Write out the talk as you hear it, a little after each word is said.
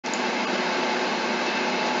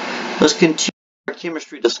Let's continue our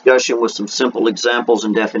chemistry discussion with some simple examples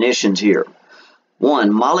and definitions here.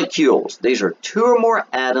 1. Molecules. These are two or more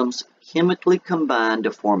atoms chemically combined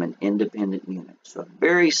to form an independent unit. So a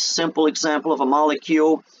very simple example of a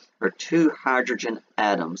molecule are two hydrogen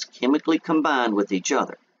atoms chemically combined with each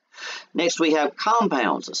other. Next we have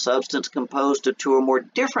compounds, a substance composed of two or more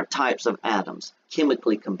different types of atoms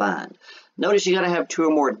chemically combined. Notice you got to have two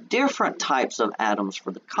or more different types of atoms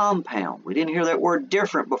for the compound. We didn't hear that word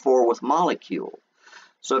different before with molecule.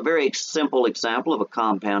 So a very simple example of a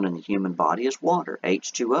compound in the human body is water,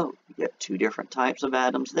 H2O. You get two different types of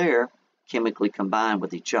atoms there chemically combined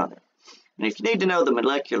with each other. And if you need to know the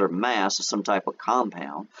molecular mass of some type of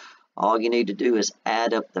compound, all you need to do is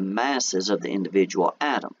add up the masses of the individual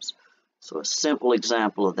atoms. So a simple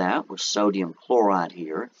example of that was sodium chloride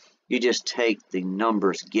here. You just take the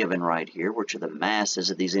numbers given right here, which are the masses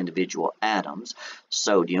of these individual atoms.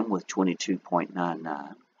 Sodium with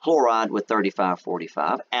 22.99, chloride with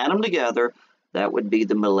 3545. Add them together, that would be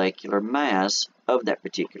the molecular mass of that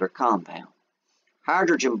particular compound.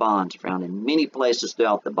 Hydrogen bonds are found in many places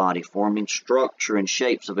throughout the body, forming structure and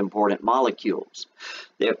shapes of important molecules.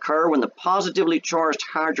 They occur when the positively charged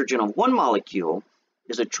hydrogen of one molecule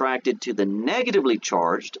is attracted to the negatively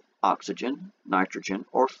charged oxygen, nitrogen,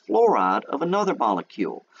 or fluoride of another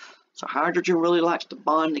molecule. So hydrogen really likes to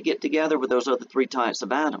bond to get together with those other three types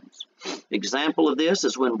of atoms. Example of this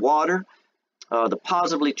is when water, the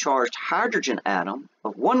positively charged hydrogen atom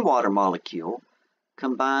of one water molecule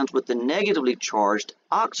combines with the negatively charged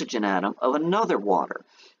oxygen atom of another water.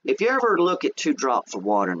 If you ever look at two drops of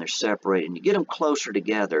water and they're separated and you get them closer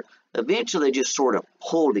together, eventually they just sort of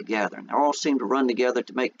pull together and they all seem to run together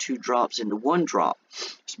to make two drops into one drop.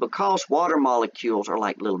 It's because water molecules are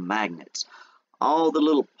like little magnets. All the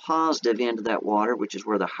little positive end of that water, which is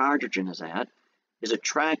where the hydrogen is at, is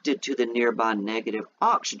attracted to the nearby negative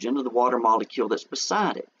oxygen of the water molecule that's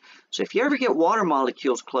beside it. So if you ever get water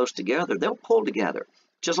molecules close together, they'll pull together.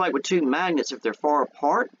 Just like with two magnets, if they're far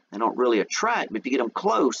apart, they don't really attract, but if you get them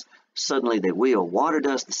close, suddenly they will. Water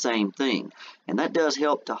does the same thing, and that does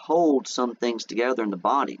help to hold some things together in the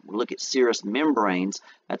body. We look at serous membranes,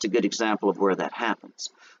 that's a good example of where that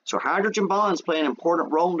happens. So hydrogen bonds play an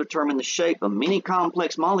important role in determining the shape of many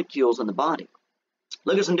complex molecules in the body.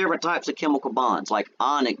 Look at some different types of chemical bonds, like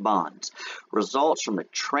ionic bonds, results from the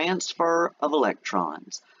transfer of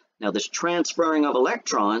electrons. Now this transferring of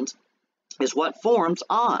electrons is what forms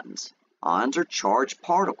ions. Ions are charged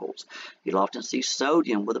particles. You'll often see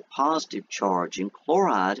sodium with a positive charge and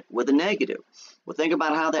chloride with a negative. Well, think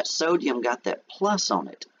about how that sodium got that plus on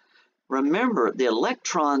it. Remember, the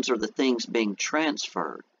electrons are the things being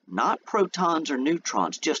transferred, not protons or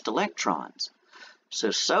neutrons, just electrons.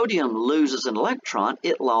 So sodium loses an electron,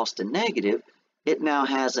 it lost a negative, it now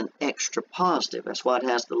has an extra positive. That's why it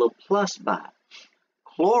has the little plus by it.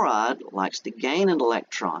 Chloride likes to gain an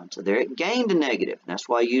electron, so there it gained a negative. That's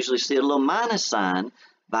why you usually see a little minus sign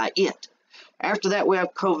by it. After that, we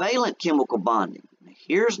have covalent chemical bonding.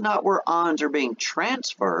 Here's not where ions are being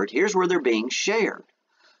transferred, here's where they're being shared.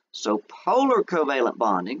 So polar covalent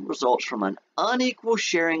bonding results from an unequal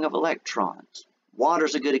sharing of electrons.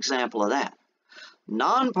 Water's a good example of that.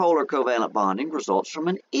 Nonpolar covalent bonding results from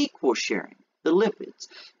an equal sharing, the lipids.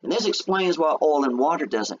 And this explains why oil and water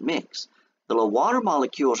doesn't mix. The little water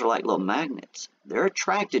molecules are like little magnets. They're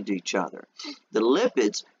attracted to each other. The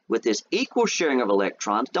lipids, with this equal sharing of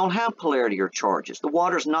electrons, don't have polarity or charges. The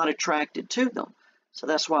water's not attracted to them. So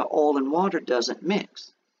that's why oil and water doesn't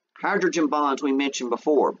mix. Hydrogen bonds we mentioned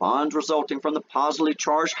before, bonds resulting from the positively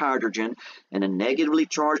charged hydrogen and a negatively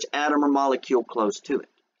charged atom or molecule close to it.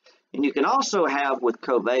 And you can also have with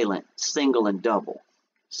covalent, single and double.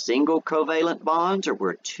 Single covalent bonds are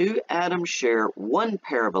where two atoms share one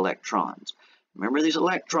pair of electrons. Remember, these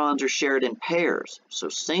electrons are shared in pairs. So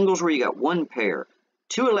singles where you got one pair,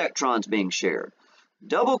 two electrons being shared.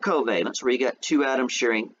 Double covalents where you got two atoms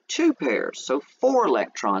sharing two pairs, so four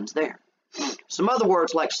electrons there. Some other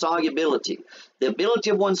words like solubility, the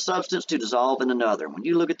ability of one substance to dissolve in another. When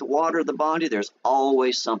you look at the water of the body, there's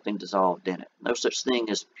always something dissolved in it. No such thing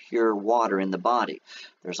as pure water in the body.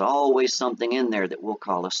 There's always something in there that we'll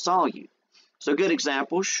call a solute. So good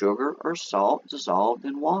example, sugar or salt dissolved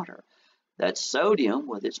in water. That sodium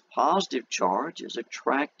with its positive charge is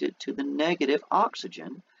attracted to the negative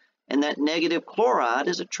oxygen, and that negative chloride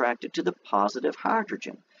is attracted to the positive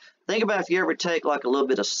hydrogen. Think about if you ever take like a little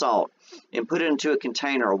bit of salt and put it into a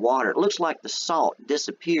container of water. It looks like the salt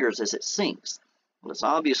disappears as it sinks. Well, it's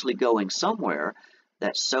obviously going somewhere.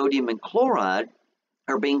 That sodium and chloride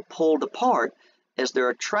are being pulled apart as they're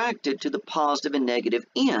attracted to the positive and negative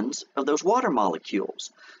ends of those water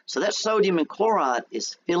molecules. So that sodium and chloride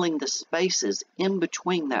is filling the spaces in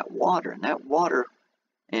between that water, and that water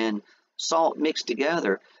and salt mixed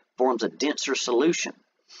together forms a denser solution.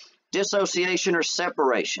 Dissociation or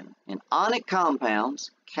separation. In ionic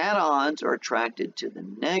compounds, cations are attracted to the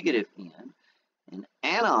negative end, and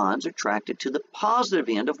anions are attracted to the positive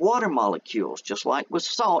end of water molecules, just like with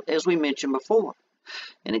salt, as we mentioned before.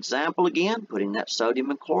 An example again, putting that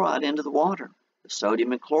sodium and chloride into the water. The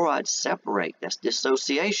sodium and chloride separate. That's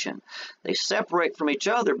dissociation. They separate from each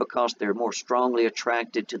other because they're more strongly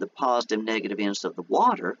attracted to the positive and negative ends of the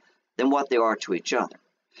water than what they are to each other.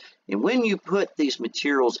 And when you put these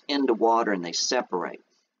materials into water and they separate,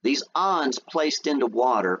 these ions placed into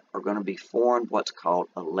water are going to be formed what's called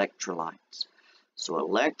electrolytes. So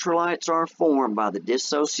electrolytes are formed by the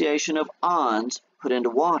dissociation of ions put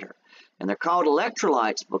into water. And they're called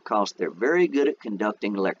electrolytes because they're very good at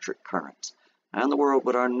conducting electric currents. How in the world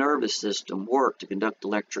would our nervous system work to conduct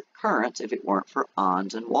electric currents if it weren't for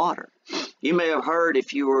ions in water? You may have heard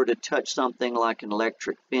if you were to touch something like an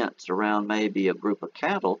electric fence around maybe a group of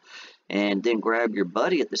cattle and then grab your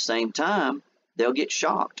buddy at the same time, they'll get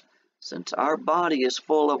shocked. Since our body is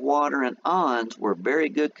full of water and ions, we're very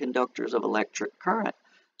good conductors of electric current.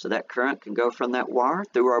 So that current can go from that wire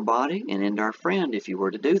through our body and into our friend if you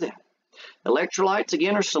were to do that. Electrolytes,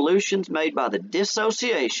 again, are solutions made by the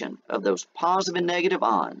dissociation of those positive and negative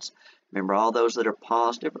ions. Remember, all those that are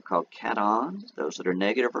positive are called cations. Those that are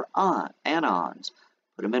negative are anions.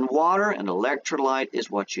 Put them in water, and electrolyte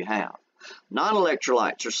is what you have.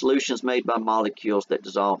 Non-electrolytes are solutions made by molecules that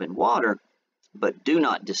dissolve in water, but do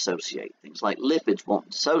not dissociate. Things like lipids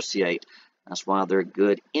won't dissociate. That's why they're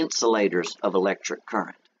good insulators of electric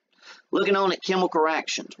current. Looking on at chemical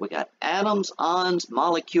reactions, we got atoms, ions,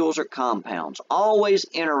 molecules, or compounds, always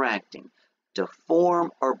interacting to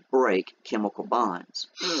form or break chemical bonds.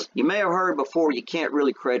 You may have heard before you can't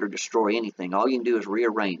really create or destroy anything. All you can do is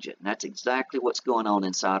rearrange it. And that's exactly what's going on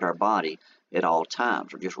inside our body at all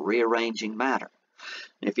times. We're just rearranging matter.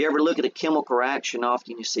 And if you ever look at a chemical reaction,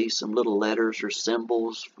 often you see some little letters or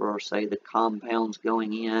symbols for, say, the compounds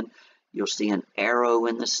going in. You'll see an arrow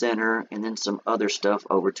in the center and then some other stuff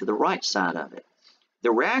over to the right side of it. The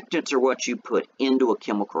reactants are what you put into a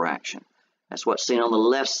chemical reaction. That's what's seen on the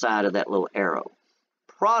left side of that little arrow.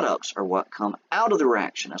 Products are what come out of the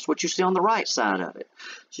reaction. That's what you see on the right side of it.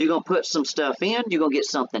 So you're going to put some stuff in, you're going to get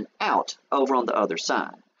something out over on the other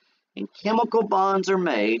side. And chemical bonds are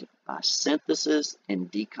made by synthesis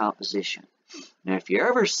and decomposition. Now, if you're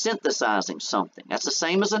ever synthesizing something, that's the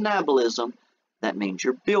same as anabolism. That means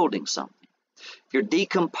you're building something. If you're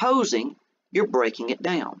decomposing, you're breaking it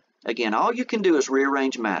down. Again, all you can do is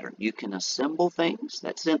rearrange matter. You can assemble things,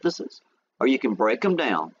 that's synthesis, or you can break them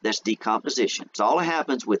down, that's decomposition. It's all that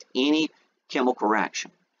happens with any chemical reaction.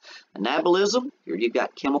 Anabolism, here you've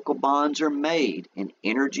got chemical bonds are made and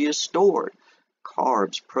energy is stored.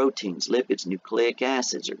 Carbs, proteins, lipids, nucleic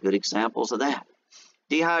acids are good examples of that.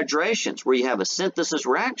 Dehydrations, where you have a synthesis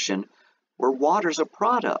reaction where water's a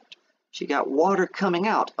product. So you got water coming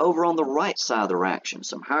out over on the right side of the reaction.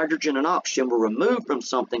 Some hydrogen and oxygen were removed from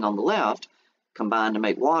something on the left, combined to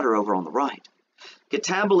make water over on the right.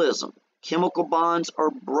 Catabolism. Chemical bonds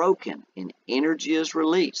are broken and energy is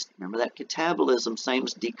released. Remember that catabolism, same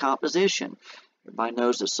as decomposition. Everybody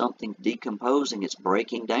knows that something's decomposing, it's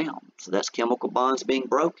breaking down. So that's chemical bonds being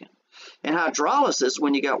broken. And hydrolysis,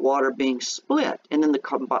 when you got water being split, and then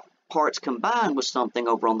the parts combine with something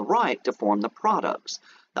over on the right to form the products.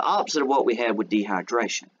 The opposite of what we had with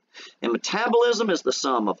dehydration. And metabolism is the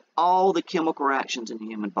sum of all the chemical reactions in the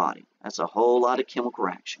human body. That's a whole lot of chemical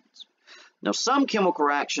reactions. Now, some chemical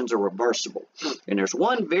reactions are reversible. And there's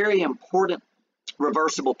one very important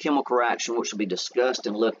reversible chemical reaction which will be discussed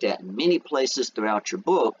and looked at in many places throughout your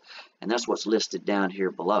book, and that's what's listed down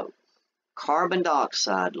here below. Carbon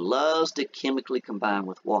dioxide loves to chemically combine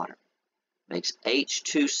with water. Makes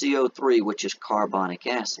H2CO3, which is carbonic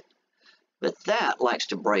acid. But that likes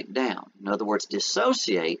to break down, in other words,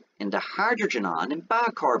 dissociate into hydrogen ion and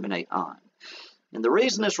bicarbonate ion. And the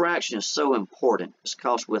reason this reaction is so important is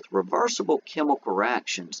because with reversible chemical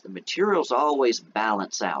reactions, the materials always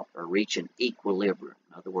balance out or reach an equilibrium.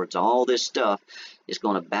 In other words, all this stuff is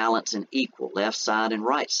going to balance and equal, left side and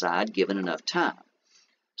right side, given enough time.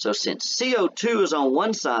 So since CO2 is on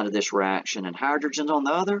one side of this reaction and hydrogen's on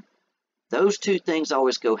the other, those two things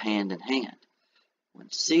always go hand in hand. When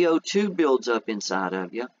CO2 builds up inside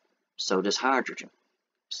of you, so does hydrogen.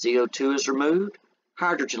 CO2 is removed,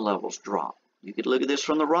 hydrogen levels drop. You could look at this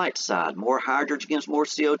from the right side. More hydrogen gives more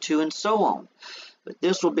CO2 and so on. But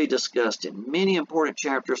this will be discussed in many important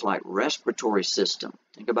chapters like respiratory system.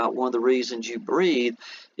 Think about one of the reasons you breathe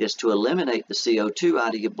is to eliminate the CO2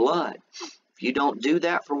 out of your blood. If you don't do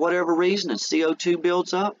that for whatever reason and CO2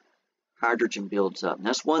 builds up, hydrogen builds up. And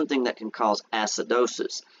that's one thing that can cause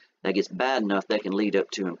acidosis. That gets bad enough that can lead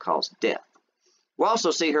up to and cause death. We'll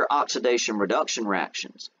also see here oxidation reduction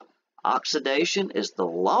reactions. Oxidation is the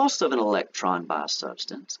loss of an electron by a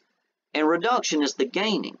substance, and reduction is the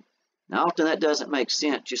gaining. Now, often that doesn't make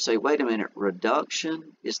sense. You say, wait a minute,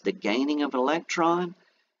 reduction is the gaining of an electron?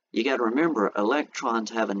 You got to remember,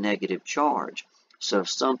 electrons have a negative charge. So if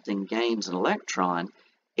something gains an electron,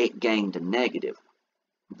 it gained a negative.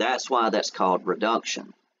 That's why that's called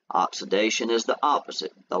reduction. Oxidation is the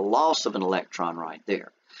opposite, the loss of an electron right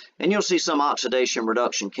there. And you'll see some oxidation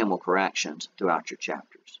reduction chemical reactions throughout your chapter.